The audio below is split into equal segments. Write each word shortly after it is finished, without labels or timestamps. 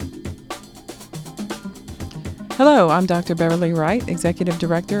Hello, I'm Dr. Beverly Wright, Executive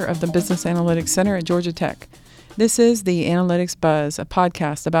Director of the Business Analytics Center at Georgia Tech. This is the Analytics Buzz, a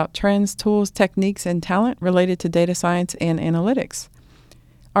podcast about trends, tools, techniques, and talent related to data science and analytics.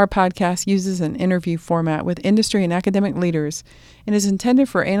 Our podcast uses an interview format with industry and academic leaders and is intended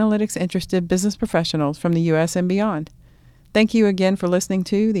for analytics-interested business professionals from the U.S. and beyond. Thank you again for listening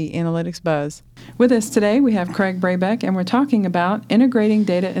to the Analytics Buzz. With us today, we have Craig Brabec, and we're talking about integrating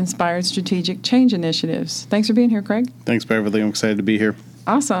data-inspired strategic change initiatives. Thanks for being here, Craig. Thanks, Beverly. I'm excited to be here.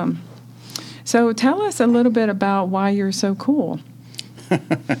 Awesome. So tell us a little bit about why you're so cool.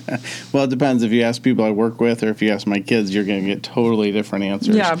 Well, it depends. If you ask people I work with or if you ask my kids, you're going to get totally different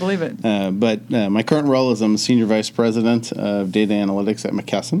answers. Yeah, I believe it. But my current role is I'm Senior Vice President of Data Analytics at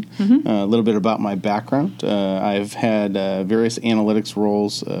McKesson. A little bit about my background. I've had various analytics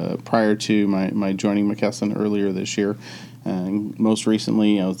roles prior to my joining McKesson earlier this year. Most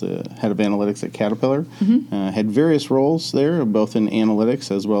recently, I was the head of analytics at Caterpillar. Had various roles there, both in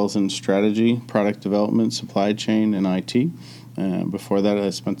analytics as well as in strategy, product development, supply chain, and IT. Before that, I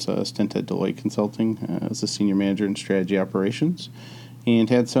spent a stint at Deloitte Consulting as a senior manager in strategy operations,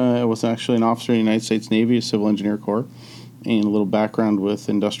 and I was actually an officer in the United States Navy, a Civil Engineer Corps, and a little background with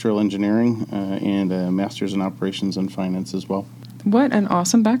industrial engineering and a master's in operations and finance as well. What an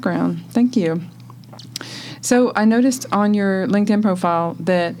awesome background. Thank you. So I noticed on your LinkedIn profile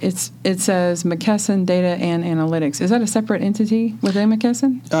that it says McKesson Data and Analytics. Is that a separate entity within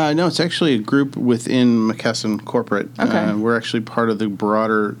McKesson? No, it's actually a group within McKesson Corporate. Okay. We're actually part of the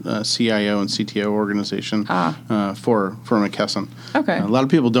broader CIO and CTO organization for McKesson. Okay. A lot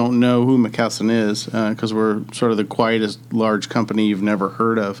of people don't know who McKesson is because we're sort of the quietest large company you've never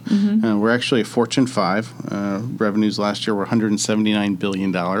heard of. We're actually a Fortune 5. Revenues last year were $179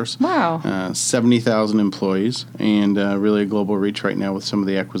 billion. Wow. 70,000 employees. And really a global reach right now with some of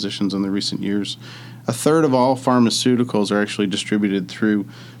the acquisitions in the recent years. A third of all pharmaceuticals are actually distributed through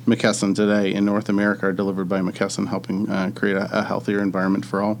McKesson today in North America, are delivered by McKesson, helping create a healthier environment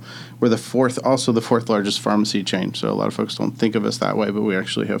for all. We're the fourth largest pharmacy chain, so a lot of folks don't think of us that way, but we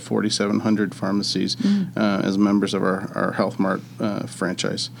actually have 4,700 pharmacies as members of our Health Mart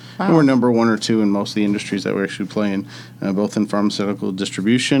franchise. Wow. And we're number one or two in most of the industries that we actually play in, both in pharmaceutical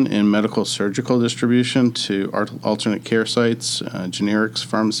distribution and medical surgical distribution to alternate care sites, generics,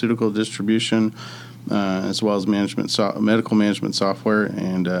 pharmaceutical distribution, as well as medical management software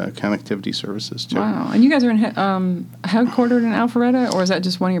and connectivity services, too. Wow. And you guys are headquartered in Alpharetta, or is that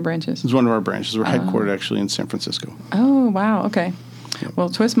just one of your branches? It's one of our branches. We're headquartered actually in San Francisco. Oh, wow. Okay. Yep. Well,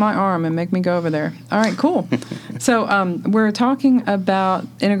 twist my arm and make me go over there. All right, cool. So we're talking about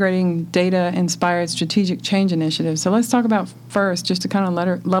integrating data-inspired strategic change initiatives. So let's talk about first, just to kind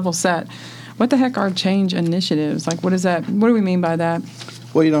of level set, what the heck are change initiatives? Like, what is that? What do we mean by that?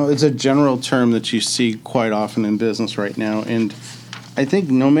 Well, it's a general term that you see quite often in business right now. And I think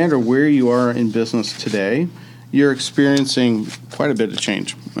no matter where you are in business today, you're experiencing quite a bit of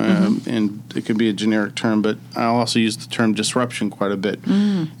change. And it could be a generic term, but I'll also use the term disruption quite a bit.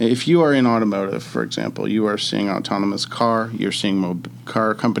 If you are in automotive, for example, you are seeing autonomous car. You're seeing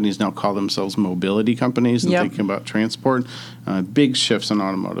car companies now call themselves mobility companies and thinking about transport. Big shifts in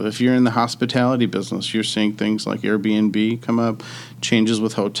automotive. If you're in the hospitality business, you're seeing things like Airbnb come up, changes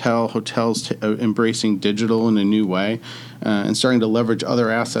with hotels embracing digital in a new way, and starting to leverage other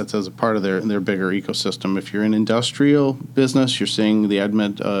assets as a part of their bigger ecosystem. If you're in industrial business, you're seeing the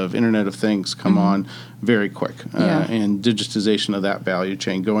advent of Internet of Things come on very quick, and digitization of that value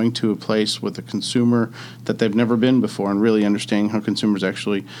chain, going to a place with a consumer that they've never been before and really understanding how consumers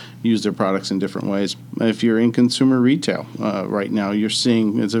actually use their products in different ways. If you're in consumer retail right now, you're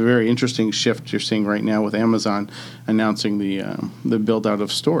seeing it's a very interesting shift you're seeing right now with Amazon announcing the build out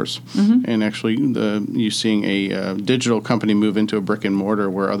of stores, and actually you're seeing a digital company move into a brick and mortar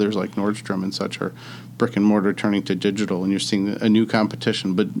where others like Nordstrom and such are brick and mortar turning to digital, and you're seeing a new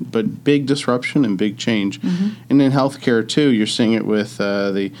competition, but big disruption and big change. And in healthcare too, you're seeing it with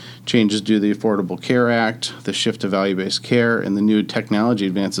the changes due to the Affordable Care Act, the shift to value-based care, and the new technology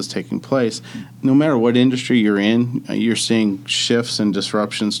advances taking place. No matter what industry you're in, you're seeing shifts and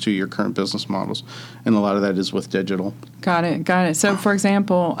disruptions to your current business models, and a lot of that is with digital. Got it. So, for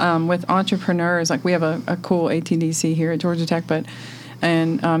example, with entrepreneurs, like we have a cool ATDC here at Georgia Tech,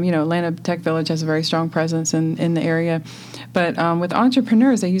 and Atlanta Tech Village has a very strong presence in the area. But with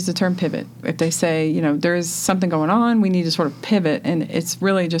entrepreneurs, they use the term pivot. If they say, there is something going on, we need to sort of pivot, and it's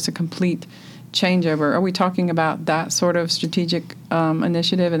really just a complete changeover. Are we talking about that sort of strategic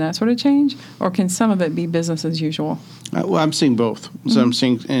initiative and that sort of change, or can some of it be business as usual? Well, I'm seeing both. So I'm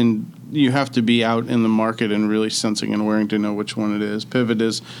seeing, and you have to be out in the market and really sensing and wearing to know which one it is. Pivot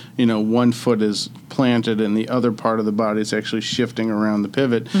is, one foot is planted and the other part of the body is actually shifting around the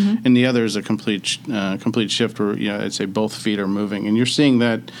pivot, and the other is a complete shift where, I'd say both feet are moving. And you're seeing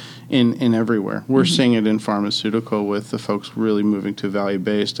that in everywhere. We're seeing it in pharmaceutical with the folks really moving to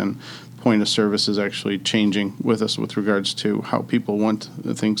value-based, and point of service is actually changing with us with regards to how people want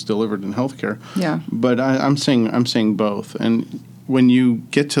things delivered in healthcare. Yeah. But I'm seeing both. And when you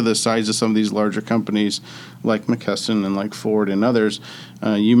get to the size of some of these larger companies like McKesson and like Ford and others,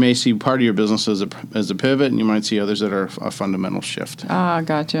 you may see part of your business as a pivot, and you might see others that are a fundamental shift. Ah,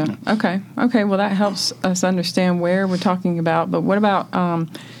 gotcha. Yeah. Okay. Well, that helps us understand where we're talking about. But what about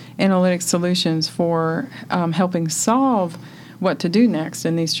analytics solutions for helping solve what to do next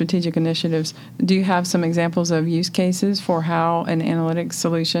in these strategic initiatives? Do you have some examples of use cases for how an analytics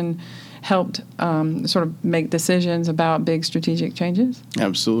solution helped sort of make decisions about big strategic changes?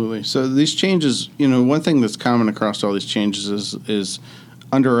 Absolutely. So these changes, one thing that's common across all these changes is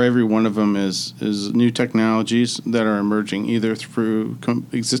under every one of them is new technologies that are emerging either through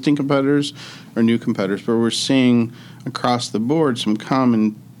existing competitors or new competitors. But we're seeing across the board some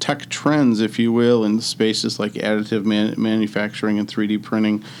common tech trends, if you will, in spaces like additive manufacturing and 3D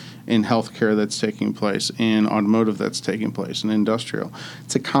printing, in healthcare that's taking place, in automotive that's taking place, in industrial.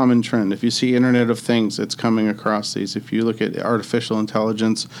 It's a common trend. If you see Internet of Things, it's coming across these. If you look at artificial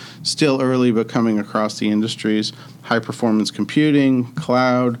intelligence, still early but coming across the industries, high-performance computing,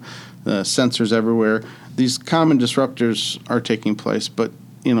 cloud, sensors everywhere. These common disruptors are taking place, but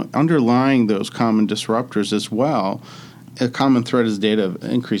underlying those common disruptors as well, a common thread is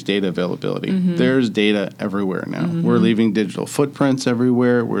increased data availability. There's data everywhere now. We're leaving digital footprints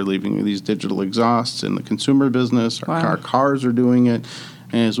everywhere. We're leaving these digital exhausts in the consumer business. Our cars are doing it,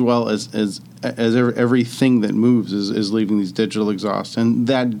 as well as everything that moves is leaving these digital exhausts. And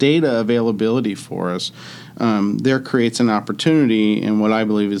that data availability for us, there creates an opportunity, and what I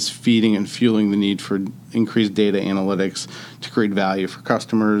believe is feeding and fueling the need for increased data analytics to create value for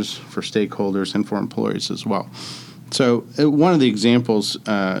customers, for stakeholders, and for employees as well. So one of the examples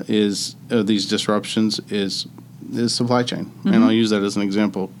is of these disruptions is supply chain, and I'll use that as an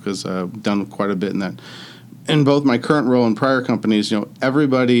example because I've done quite a bit in that. In both my current role and prior companies,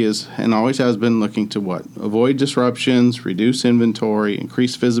 everybody is and always has been looking to what? Avoid disruptions, reduce inventory,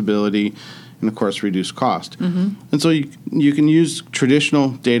 increase visibility, and of course reduce cost. And so you can use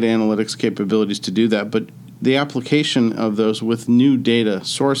traditional data analytics capabilities to do that, but the application of those with new data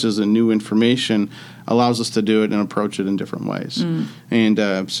sources and new information allows us to do it and approach it in different ways.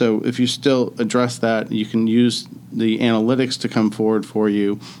 And so if you still address that, you can use the analytics to come forward for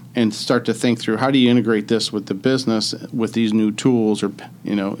you and start to think through how do you integrate this with the business with these new tools, or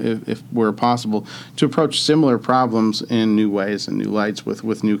if where possible, to approach similar problems in new ways and new lights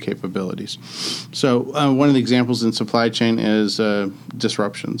with new capabilities. So one of the examples in supply chain is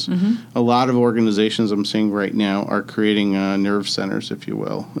disruptions. A lot of organizations I'm seeing right now are creating nerve centers, if you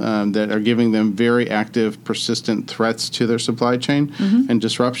will, that are giving them very active, persistent threats to their supply chain and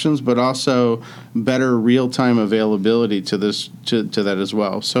disruptions, but also better real-time availability to that as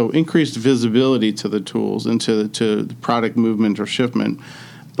well. So increased visibility to the tools and to the product movement or shipment,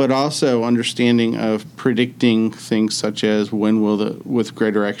 but also understanding of predicting things such as when will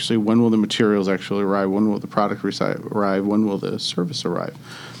the materials actually arrive, when will the product arrive, when will the service arrive.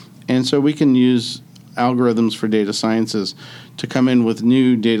 And so we can use algorithms for data sciences to come in with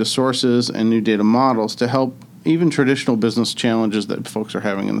new data sources and new data models to help even traditional business challenges that folks are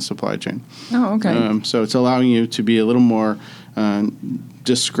having in the supply chain. Oh, okay. So it's allowing you to be a little more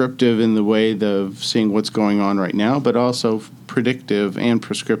descriptive in the way of seeing what's going on right now, but also predictive and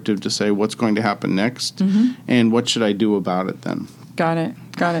prescriptive to say what's going to happen next and what should I do about it then. Got it.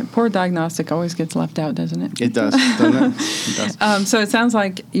 Poor diagnostic always gets left out, doesn't it? It does, doesn't it? It does. So it sounds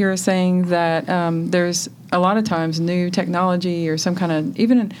like you're saying that there's a lot of times new technology or some kind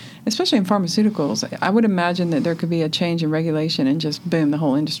of, especially in pharmaceuticals, I would imagine that there could be a change in regulation and just boom, the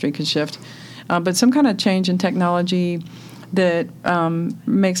whole industry could shift. But some kind of change in technology that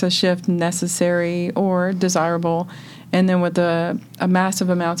makes a shift necessary or desirable. And then with a massive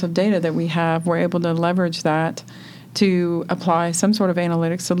amounts of data that we have, we're able to leverage that to apply some sort of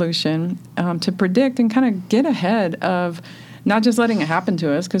analytic solution to predict and kind of get ahead of not just letting it happen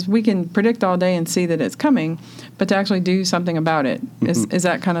to us, because we can predict all day and see that it's coming, but to actually do something about it. Is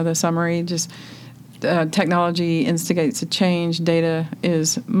that kind of the summary? Just technology instigates a change, data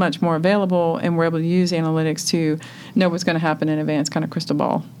is much more available, and we're able to use analytics to know what's going to happen in advance, kind of crystal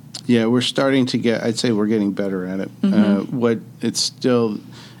ball. Yeah, we're starting to I'd say we're getting better at it.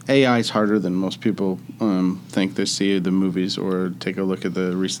 AI is harder than most people think. They see the movies or take a look at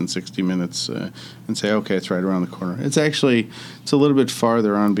the recent 60 Minutes and say, okay, it's right around the corner. It's a little bit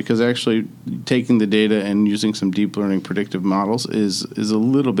farther on, because actually taking the data and using some deep learning predictive models is a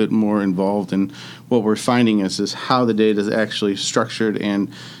little bit more involved. And what we're finding is how the data is actually structured,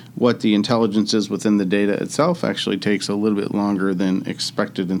 and what the intelligence is within the data itself actually takes a little bit longer than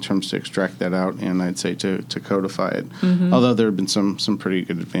expected in terms to extract that out, and I'd say to codify it. Mm-hmm. Although there have been some pretty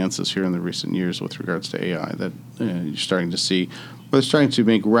good advances here in the recent years with regards to AI that you're starting to see. They're starting to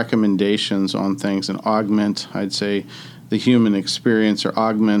make recommendations on things and augment, I'd say, the human experience, or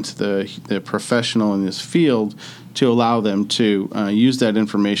augment the professional in this field to allow them to use that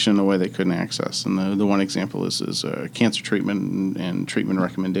information in a way they couldn't access. And the one example is cancer treatment and treatment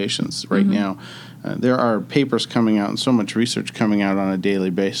recommendations. Right mm-hmm. now, there are papers coming out and so much research coming out on a daily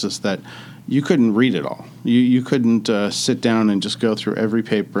basis that you couldn't read it all. You couldn't sit down and just go through every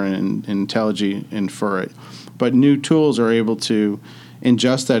paper and intelligently infer it. But new tools are able to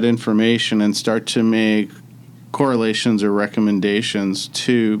ingest that information and start to make correlations or recommendations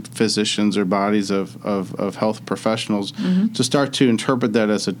to physicians or bodies of health professionals mm-hmm. to start to interpret that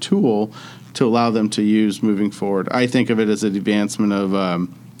as a tool to allow them to use moving forward. I think of it as an advancement of, I'm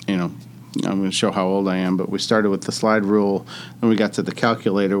going to show how old I am, but we started with the slide rule, and we got to the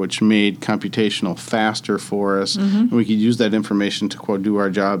calculator, which made computational faster for us. Mm-hmm. And we could use that information to, quote, do our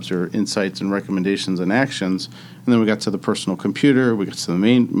jobs or insights and recommendations and actions. And then we got to the personal computer, we got to the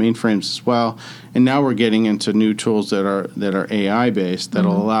mainframes as well. And now we're getting into new tools that are AI-based that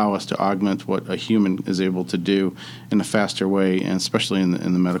will mm-hmm. allow us to augment what a human is able to do in a faster way, and especially in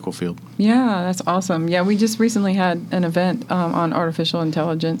the medical field. Yeah, that's awesome. Yeah, we just recently had an event on artificial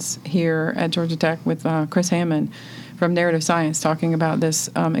intelligence here at Georgia Tech with Chris Hammond from Narrative Science, talking about this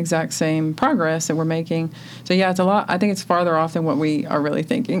exact same progress that we're making. So yeah, it's a lot. I think it's farther off than what we are really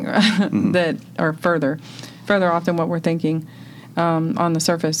thinking, mm-hmm. or further off than what we're thinking on the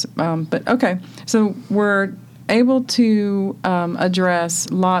surface. But okay, so we're able to address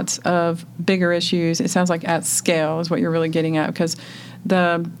lots of bigger issues. It sounds like at scale is what you're really getting at, because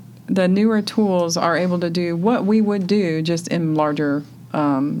the newer tools are able to do what we would do just in larger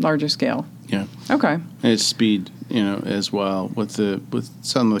scale. Yeah. Okay. And it's speed, as well with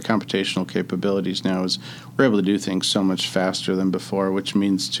some of the computational capabilities now. Is we're able to do things so much faster than before, which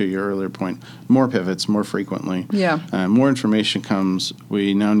means, to your earlier point, more pivots more frequently. Yeah. More information comes.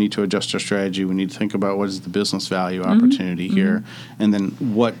 We now need to adjust our strategy. We need to think about what is the business value opportunity mm-hmm. here, and then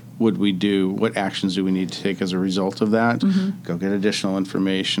what would we do? What actions do we need to take as a result of that? Mm-hmm. Go get additional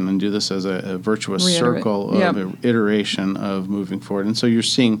information and do this as a virtuous circle of iteration of moving forward. And so you're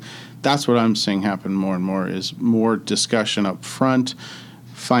seeing, that's what I'm seeing happen more and more, is more discussion up front,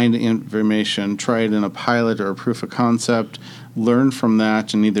 find information, try it in a pilot or a proof of concept, learn from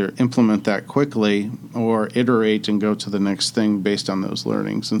that and either implement that quickly or iterate and go to the next thing based on those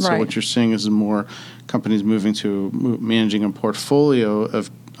learnings. And so what you're seeing is more companies moving to managing a portfolio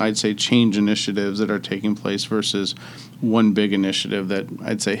of, I'd say, change initiatives that are taking place versus one big initiative that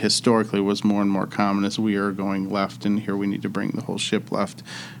I'd say historically was more and more common as we are going left, and here we need to bring the whole ship left.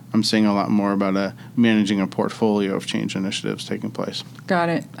 I'm seeing a lot more about managing a portfolio of change initiatives taking place. Got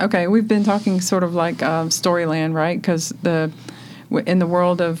it. Okay, we've been talking sort of like Storyland, right? Because in the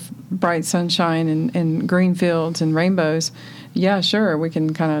world of bright sunshine and green fields and rainbows, yeah, sure, we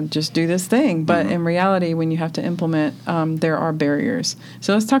can kind of just do this thing. But mm-hmm. in reality, when you have to implement, there are barriers.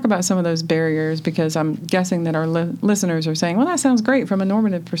 So let's talk about some of those barriers, because I'm guessing that our listeners are saying, well, that sounds great from a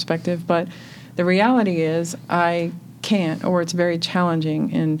normative perspective, but the reality is I can't, or it's very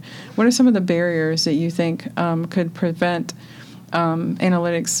challenging. And what are some of the barriers that you think could prevent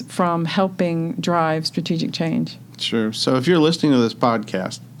analytics from helping drive strategic change? Sure. So if you're listening to this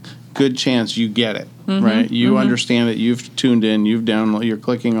podcast, good chance you get it, mm-hmm. right? You mm-hmm. understand it. You've tuned in. You've downloaded. You're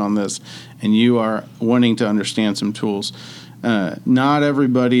clicking on this, and you are wanting to understand some tools. Not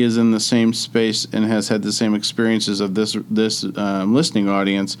everybody is in the same space and has had the same experiences of this listening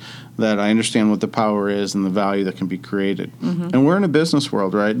audience, that I understand what the power is and the value that can be created. Mm-hmm. And we're in a business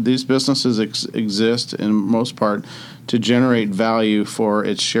world, right? These businesses exist in most part to generate value for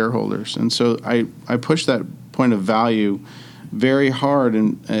its shareholders. And so I push that point of value very hard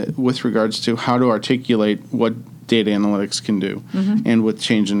with regards to how to articulate what data analytics can do, mm-hmm. and with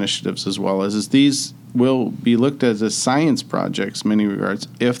change initiatives as well, as these will be looked at as science projects in many regards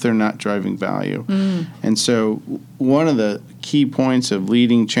if they're not driving value. Mm. And so one of the key points of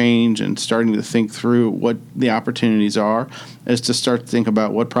leading change and starting to think through what the opportunities are is to start to think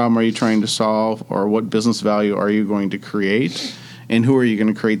about what problem are you trying to solve, or what business value are you going to create, and who are you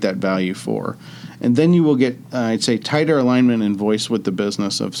going to create that value for. And then you will get, I'd say, tighter alignment and voice with the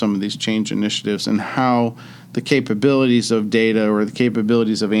business of some of these change initiatives and how the capabilities of data or the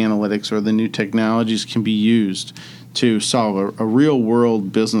capabilities of analytics or the new technologies can be used to solve a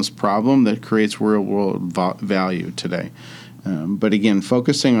real-world business problem that creates real-world value today. But again,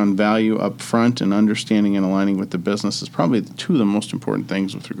 focusing on value up front and understanding and aligning with the business is probably two of the most important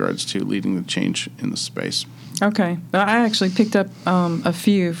things with regards to leading the change in the space. Okay. Well, I actually picked up a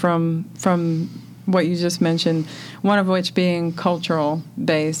few from what you just mentioned, one of which being cultural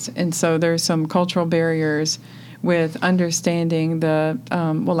based. And so there's some cultural barriers with understanding the,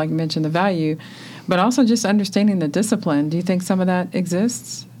 like you mentioned, the value, but also just understanding the discipline. Do you think some of that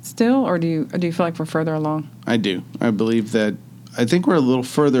exists still, or do you feel like we're further along? I do. I believe that. I think we're a little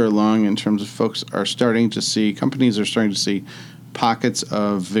further along in terms of companies are starting to see pockets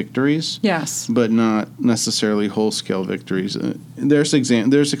of victories. Yes. But not necessarily whole-scale victories. There's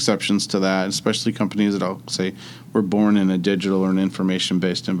exceptions to that, especially companies that I'll say were born in a digital or an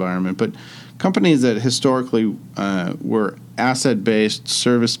information-based environment. But companies that historically were asset-based,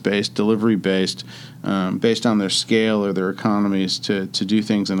 service-based, delivery-based, based on their scale or their economies to do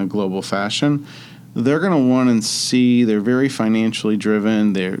things in a global fashion, they're going to want to see, they're very financially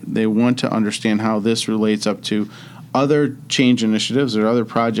driven. They want to understand how this relates up to other change initiatives or other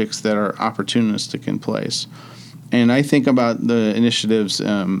projects that are opportunistic in place. And I think about the initiatives,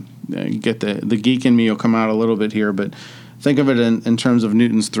 get the geek in me will come out a little bit here, but think of it in terms of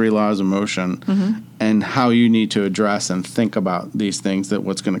Newton's 3 laws of motion and how you need to address and think about these things, that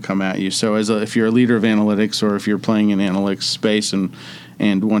what's going to come at you. So if you're a leader of analytics or if you're playing in analytics space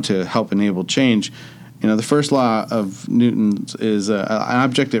and want to help enable change, the first law of Newton's is an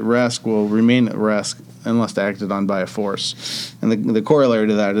object at rest will remain at rest unless acted on by a force. And the corollary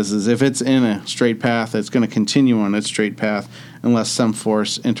to that is if it's in a straight path, it's going to continue on its straight path unless some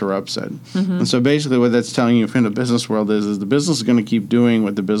force interrupts it. And so basically what that's telling you in the business world is the business is going to keep doing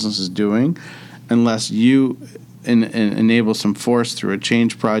what the business is doing unless you enable some force through a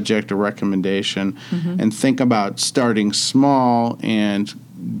change project or recommendation, and think about starting small and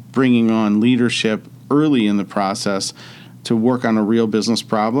bringing on leadership early in the process to work on a real business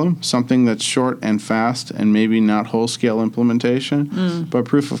problem, something that's short and fast and maybe not whole-scale implementation, but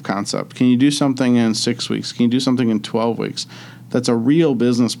proof of concept. Can you do something in 6 weeks? Can you do something in 12 weeks? That's a real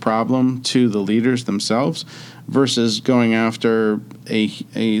business problem to the leaders themselves versus going after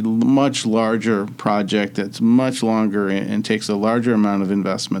a much larger project that's much longer and takes a larger amount of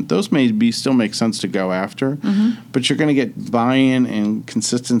investment. Those may still make sense to go after, but you're going to get buy-in and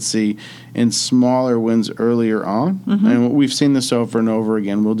consistency in smaller wins earlier on. And we've seen this over and over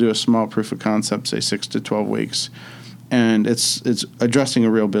again. We'll do a small proof of concept, say 6 to 12 weeks, and it's addressing a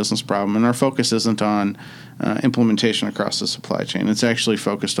real business problem. And our focus isn't on implementation across the supply chain. It's actually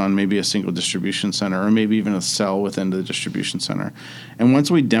focused on maybe a single distribution center or maybe even a cell within the distribution center. And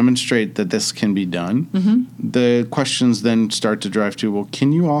once we demonstrate that this can be done, the questions then start to drive to, well,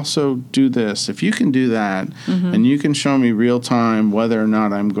 can you also do this? If you can do that, and you can show me real time whether or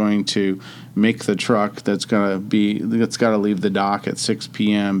not I'm going to make the truck that's got to leave the dock at 6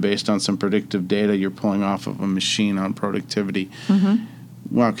 p.m. based on some predictive data you're pulling off of a machine on productivity.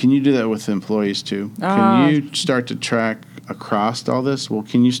 Wow, can you do that with employees too? Can you start to track across all this? Well,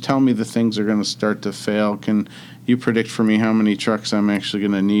 can you tell me the things are going to start to fail? Can you predict for me how many trucks I'm actually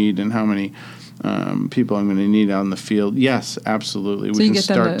going to need and how many people I'm going to need out in the field? Yes, absolutely. So we can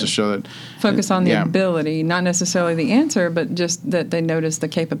start to show that. Focus on the ability, not necessarily the answer, but just that they notice the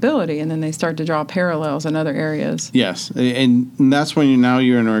capability, and then they start to draw parallels in other areas. Yes, and that's when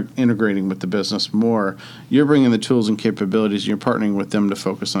you're integrating with the business more. You're bringing the tools and capabilities, and you're partnering with them to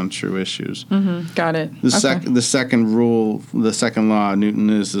focus on true issues. Got it. The second rule, the second law of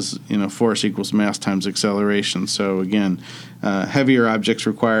Newton is force equals mass times acceleration. So again, heavier objects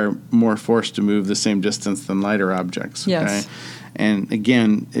require more force to move the same distance than lighter objects. Okay? Yes. And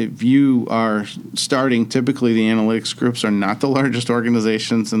again, if you are starting, typically the analytics groups are not the largest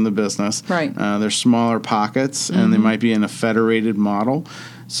organizations in the business. Right. They're smaller pockets, and they might be in a federated model.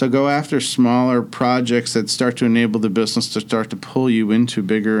 So go after smaller projects that start to enable the business to start to pull you into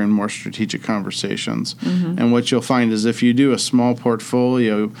bigger and more strategic conversations. And what you'll find is if you do a small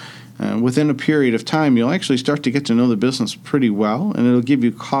portfolio, within a period of time, you'll actually start to get to know the business pretty well, and it'll give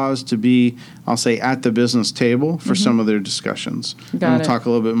you cause to be, I'll say, at the business table for some of their discussions. And we'll talk a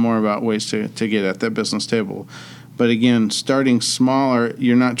little bit more about ways to get at that business table. But again, starting smaller,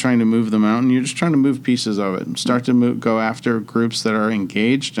 you're not trying to move the mountain. You're just trying to move pieces of it and start to go after groups that are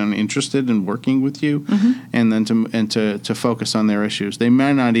engaged and interested in working with you, and then to focus on their issues. They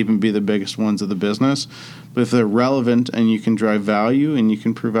may not even be the biggest ones of the business, But if they're relevant and you can drive value and you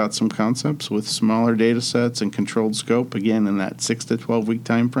can prove out some concepts with smaller data sets and controlled scope, again, in that 6 to 12 week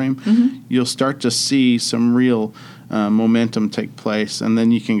time frame, you'll start to see some real momentum take place. And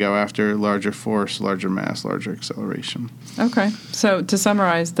then you can go after larger force, larger mass, larger acceleration. Okay. So to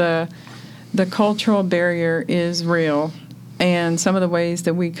summarize, the cultural barrier is real. And some of the ways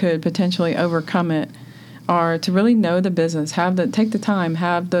that we could potentially overcome it are to really know the business, take the time,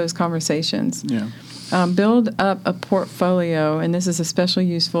 have those conversations. Yeah. Build up a portfolio, and this is especially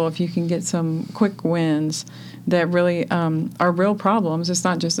useful if you can get some quick wins that really are real problems. It's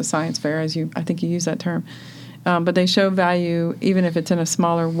not just a science fair, I think you use that term, but they show value even if it's in a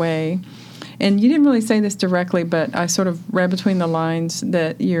smaller way. And you didn't really say this directly, but I sort of read between the lines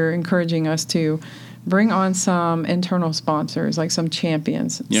that you're encouraging us to bring on some internal sponsors, like some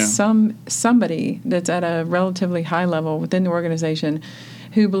champions, somebody that's at a relatively high level within the organization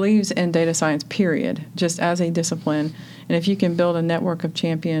who believes in data science, period, just as a discipline. And if you can build a network of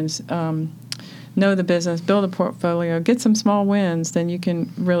champions, know the business, build a portfolio, get some small wins, then you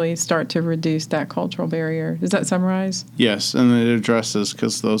can really start to reduce that cultural barrier. Does that summarize? Yes, and it addresses,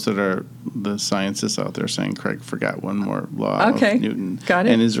 because those that are the scientists out there saying Craig forgot one more law of Newton. Got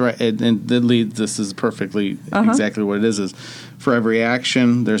it. And is right, and the lead, this is perfectly exactly what it is for every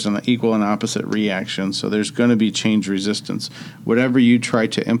action, there's an equal and opposite reaction. So there's going to be change resistance. Whatever you try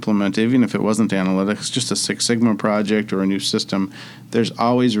to implement, even if it wasn't analytics, just a Six Sigma project or a new system, there's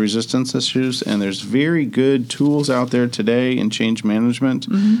always resistance issues, and there's very good tools out there today in change management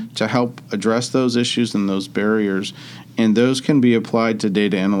to help address those issues and those barriers. And those can be applied to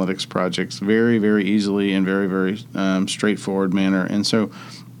data analytics projects very, very easily in very, very straightforward manner. And so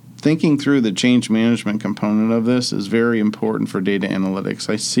thinking through the change management component of this is very important for data analytics.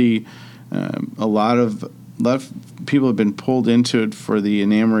 I see a lot of people have been pulled into it for the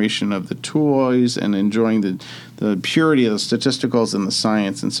enamoration of the toys and enjoying the purity of the statisticals and the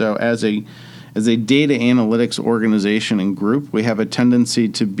science. And so as a data analytics organization and group, we have a tendency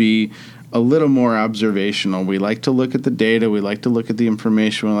to be a little more observational. We like to look at the data. We like to look at the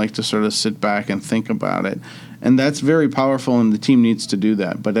information. We like to sort of sit back and think about it. And that's very powerful, and the team needs to do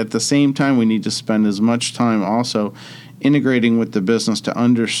that. But at the same time, we need to spend as much time also integrating with the business to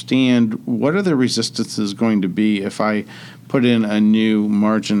understand what are the resistances going to be if I put in a new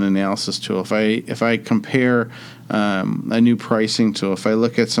margin analysis tool, if I compare a new pricing tool, if I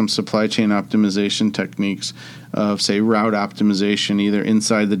look at some supply chain optimization techniques of, say, route optimization, either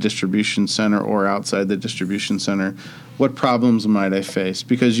inside the distribution center or outside the distribution center, what problems might I face?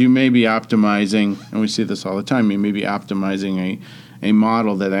 Because you may be optimizing, and we see this all the time, you may be optimizing a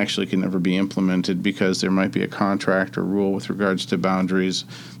model that actually can never be implemented because there might be a contract or rule with regards to boundaries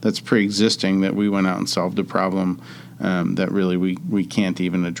that's pre-existing that we went out and solved a problem that really we can't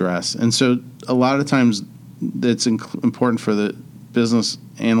even address. And so a lot of times it's important for the business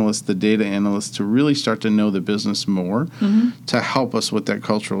analysts, the data analysts, to really start to know the business more to help us with that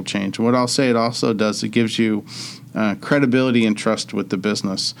cultural change. What I'll say it also does, it gives you credibility and trust with the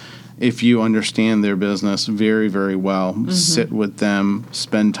business. If you understand their business very, very well, sit with them,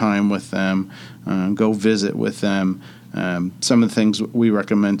 spend time with them, go visit with them. Some of the things we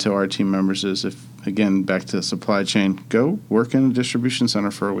recommend to our team members is, if, again, back to the supply chain, go work in a distribution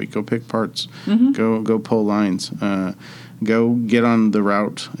center for a week. Go pick parts. Go pull lines. Go get on the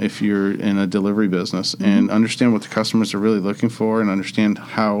route if you're in a delivery business and understand what the customers are really looking for and understand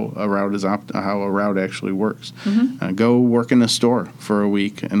how a route actually works. Go work in a store for a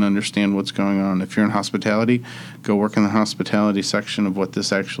week and understand what's going on. If you're in hospitality, go work in the hospitality section of what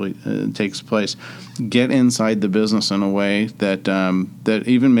this actually takes place. Get inside the business in a way that that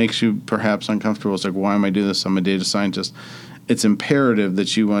even makes you perhaps uncomfortable. It's like, why am I doing this? I'm a data scientist. It's imperative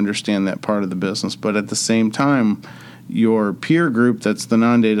that you understand that part of the business, but at the same time, your peer group, that's the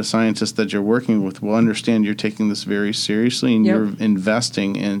non-data scientist that you're working with, will understand you're taking this very seriously and you're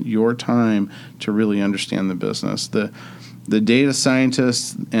investing in your time to really understand the business. The data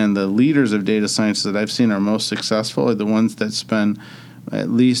scientists and the leaders of data science that I've seen are most successful are the ones that spend at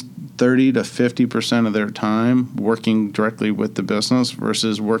least 30 to 50% of their time working directly with the business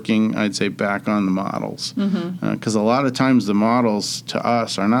versus working, I'd say, back on the models. Because a lot of times the models to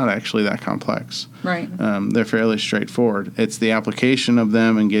us are not actually that complex. Right. They're fairly straightforward. It's the application of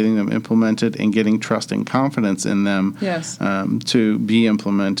them and getting them implemented and getting trust and confidence in them to be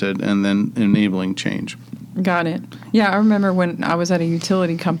implemented and then enabling change. Got it. Yeah, I remember when I was at a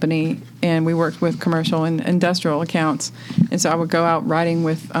utility company and we worked with commercial and industrial accounts. And so I would go out riding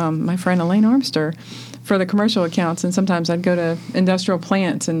with my friend Elaine Armster for the commercial accounts. And sometimes I'd go to industrial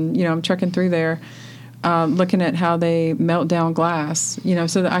plants and, I'm trekking through there. looking at how they melt down glass,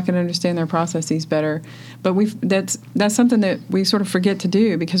 so that I can understand their processes better. But that's something that we sort of forget to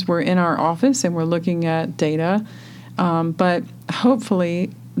do because we're in our office and we're looking at data. But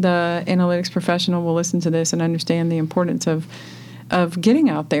hopefully the analytics professional will listen to this and understand the importance of getting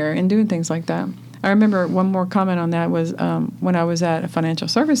out there and doing things like that. I remember one more comment on that was when I was at a financial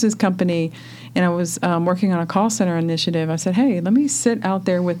services company and I was working on a call center initiative. I said, hey, let me sit out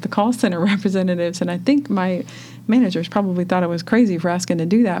there with the call center representatives. And I think my managers probably thought I was crazy for asking to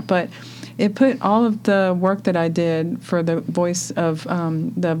do that. But it put all of the work that I did for the voice of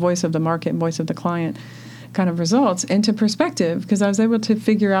the market and voice of the client kind of results into perspective, because I was able to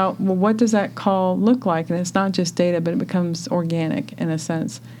figure out, well, what does that call look like? And it's not just data, but it becomes organic in a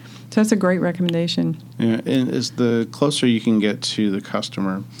sense. So that's a great recommendation. Yeah, and as the closer you can get to the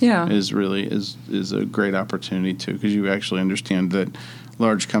customer, is a great opportunity too, because you actually understand that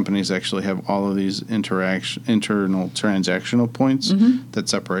large companies actually have all of these internal transactional points that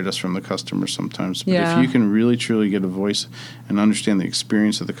separate us from the customer sometimes. But if you can really truly get a voice and understand the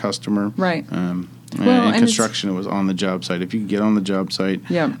experience of the customer, right. In construction, it was on the job site. If you could get on the job site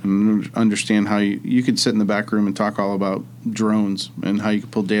and understand how you could sit in the back room and talk all about drones and how you could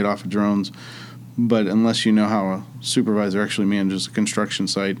pull data off of drones, but unless you know how a supervisor actually manages a construction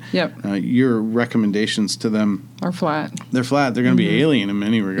site, your recommendations to them are flat. They're flat. They're going to be alien in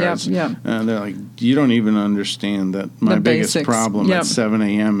many regards. They're like, you don't even understand that my biggest problem at 7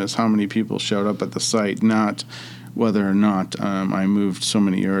 a.m. is how many people showed up at the site, not whether or not I moved so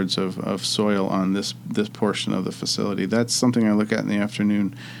many yards of soil on this portion of the facility. That's something I look at in the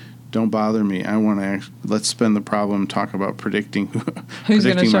afternoon. Don't bother me. I want to let's spend the problem, talk about predicting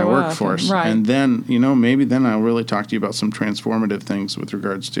my workforce. Right. And then, maybe then I'll really talk to you about some transformative things with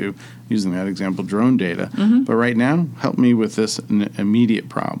regards to, using that example, drone data. But right now, help me with this immediate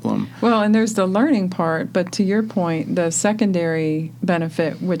problem. Well, and there's the learning part, but to your point, the secondary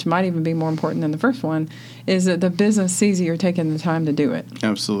benefit, which might even be more important than the first one, is that the business sees that you're taking the time to do it.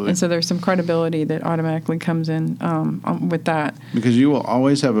 Absolutely. And so there's some credibility that automatically comes in with that. Because you will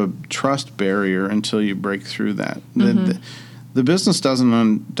always have a trust barrier until you break through that. The business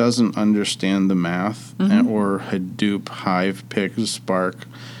doesn't understand the math or Hadoop, Hive, Pick, Spark,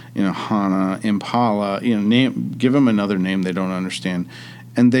 HANA, Impala. Give them another name they don't understand,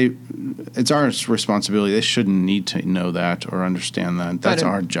 and it's our responsibility. They shouldn't need to know that or understand that. That's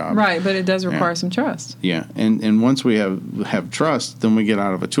our job. Right, but it does require some trust. Yeah, and once we have trust, then we get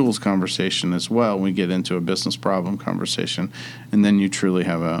out of a tools conversation as well. We get into a business problem conversation, and then you truly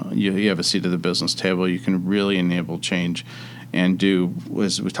have a seat at the business table. You can really enable change and do,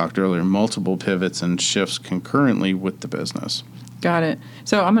 as we talked earlier, multiple pivots and shifts concurrently with the business. Got it.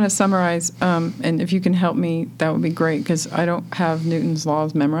 So I'm going to summarize, and if you can help me, that would be great, because I don't have Newton's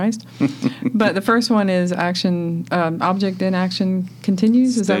laws memorized. But the first one is action, object in action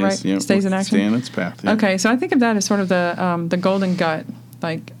continues. Is that right? Yep. Stays in action? Stay in its path. Yep. Okay, so I think of that as sort of the golden gut.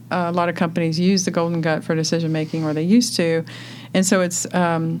 Like a lot of companies use the golden gut for decision making, or they used to. And so it's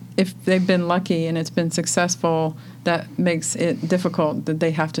if they've been lucky and it's been successful, that makes it difficult that they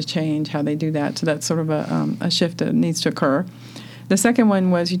have to change how they do that. So that's sort of a shift that needs to occur. The second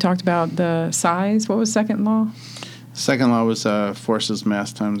one was, you talked about the size. What was second law? Second law was forces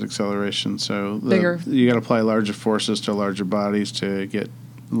mass times acceleration. So Bigger. You got to apply larger forces to larger bodies to get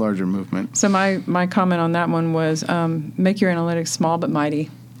larger movement. So my comment on that one was make your analytics small but mighty.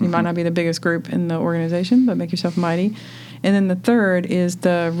 You might not be the biggest group in the organization, but make yourself mighty. And then the third is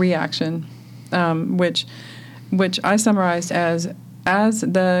the reaction, which I summarized as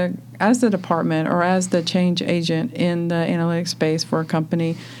the department or as the change agent in the analytics space for a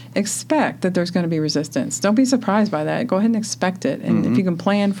company, expect that there's going to be resistance. Don't be surprised by that. Go ahead and expect it. And if you can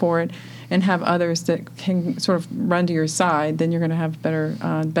plan for it and have others that can sort of run to your side, then you're going to have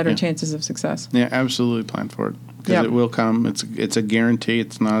better chances of success. Yeah, absolutely plan for it, because it will come. It's a guarantee.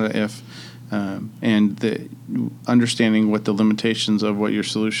 It's not a if. And the understanding what the limitations of what your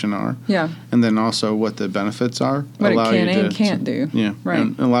solution are. Yeah. And then also what the benefits are. What it can and can't do. Yeah. Right.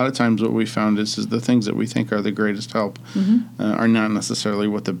 And a lot of times what we found is the things that we think are the greatest help are not necessarily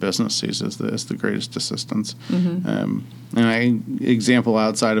what the business sees as the greatest assistance. And an example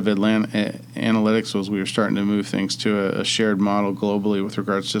outside of Atlanta analytics was we were starting to move things to a shared model globally with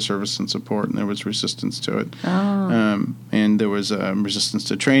regards to service and support, and there was resistance to it. And there was resistance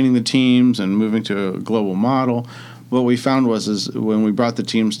to training the teams and moving to a global model. What we found was when we brought the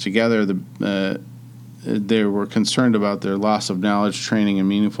teams together, they were concerned about their loss of knowledge, training, and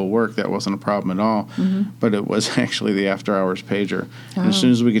meaningful work. That wasn't a problem at all, but it was actually the after-hours pager. And as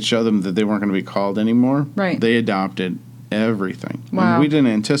soon as we could show them that they weren't going to be called anymore, they adopted everything. Wow. And we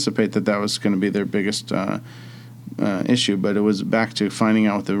didn't anticipate that was going to be their biggest issue, but it was back to finding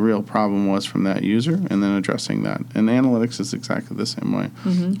out what the real problem was from that user and then addressing that. And analytics is exactly the same way.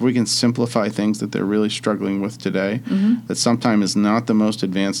 If we can simplify things that they're really struggling with today, that sometimes is not the most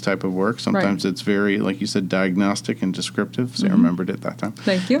advanced type of work. Sometimes it's very, like you said, diagnostic and descriptive. So I remembered it that time.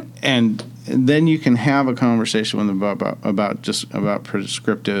 Thank you. And then you can have a conversation with them about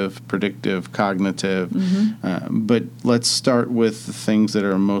prescriptive, predictive, cognitive. But let's start with the things that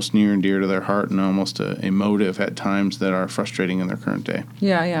are most near and dear to their heart and almost emotive at times that are frustrating in their current day.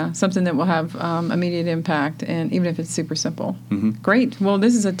 Yeah. Something that will have immediate impact, and even if it's super simple. Great. Well,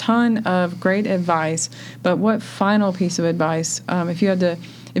 this is a ton of great advice. But what final piece of advice, if you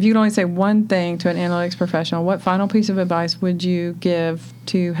could only say one thing to an analytics professional, what final piece of advice would you give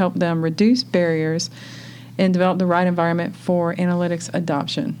to help them reduce barriers and develop the right environment for analytics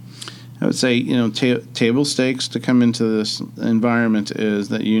adoption? I would say, table stakes to come into this environment is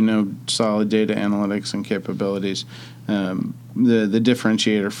that solid data analytics and capabilities. The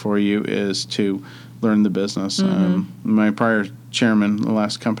differentiator for you is to learn the business. My prior chairman, the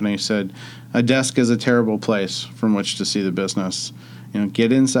last company, said, a desk is a terrible place from which to see the business.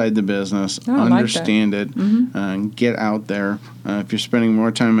 Get inside the business, understand it, and get out there. If you're spending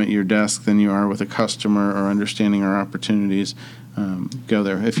more time at your desk than you are with a customer or understanding our opportunities, go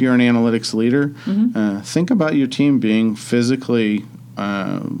there. If you're an analytics leader, think about your team being physically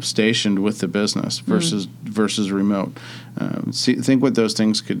stationed with the business versus remote. Think what those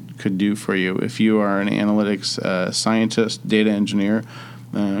things could do for you. If you are an analytics scientist, data engineer,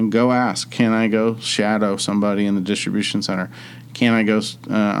 go ask, can I go shadow somebody in the distribution center? Can I go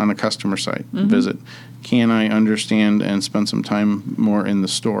on a customer site, visit? Can I understand and spend some time more in the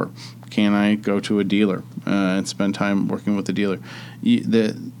store? Can I go to a dealer and spend time working with the dealer?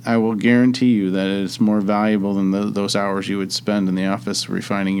 I will guarantee you that it's more valuable than those hours you would spend in the office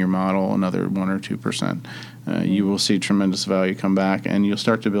refining your model another 1 or 2%. You will see tremendous value come back, and you'll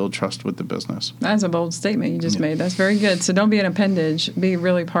start to build trust with the business. That's a bold statement you just made. That's very good. So don't be an appendage. Be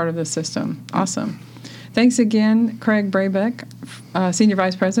really part of the system. Awesome. Thanks again, Craig Brabec, Senior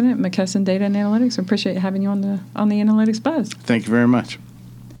Vice President, McKesson Data and Analytics. We appreciate having you on the Analytics Buzz. Thank you very much.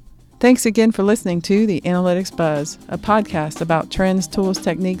 Thanks again for listening to the Analytics Buzz, a podcast about trends, tools,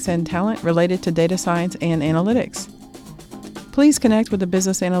 techniques, and talent related to data science and analytics. Please connect with the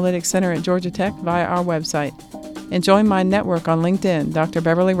Business Analytics Center at Georgia Tech via our website and join my network on LinkedIn, Dr.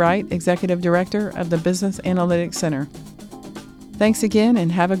 Beverly Wright, Executive Director of the Business Analytics Center. Thanks again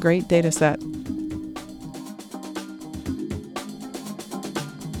and have a great data set.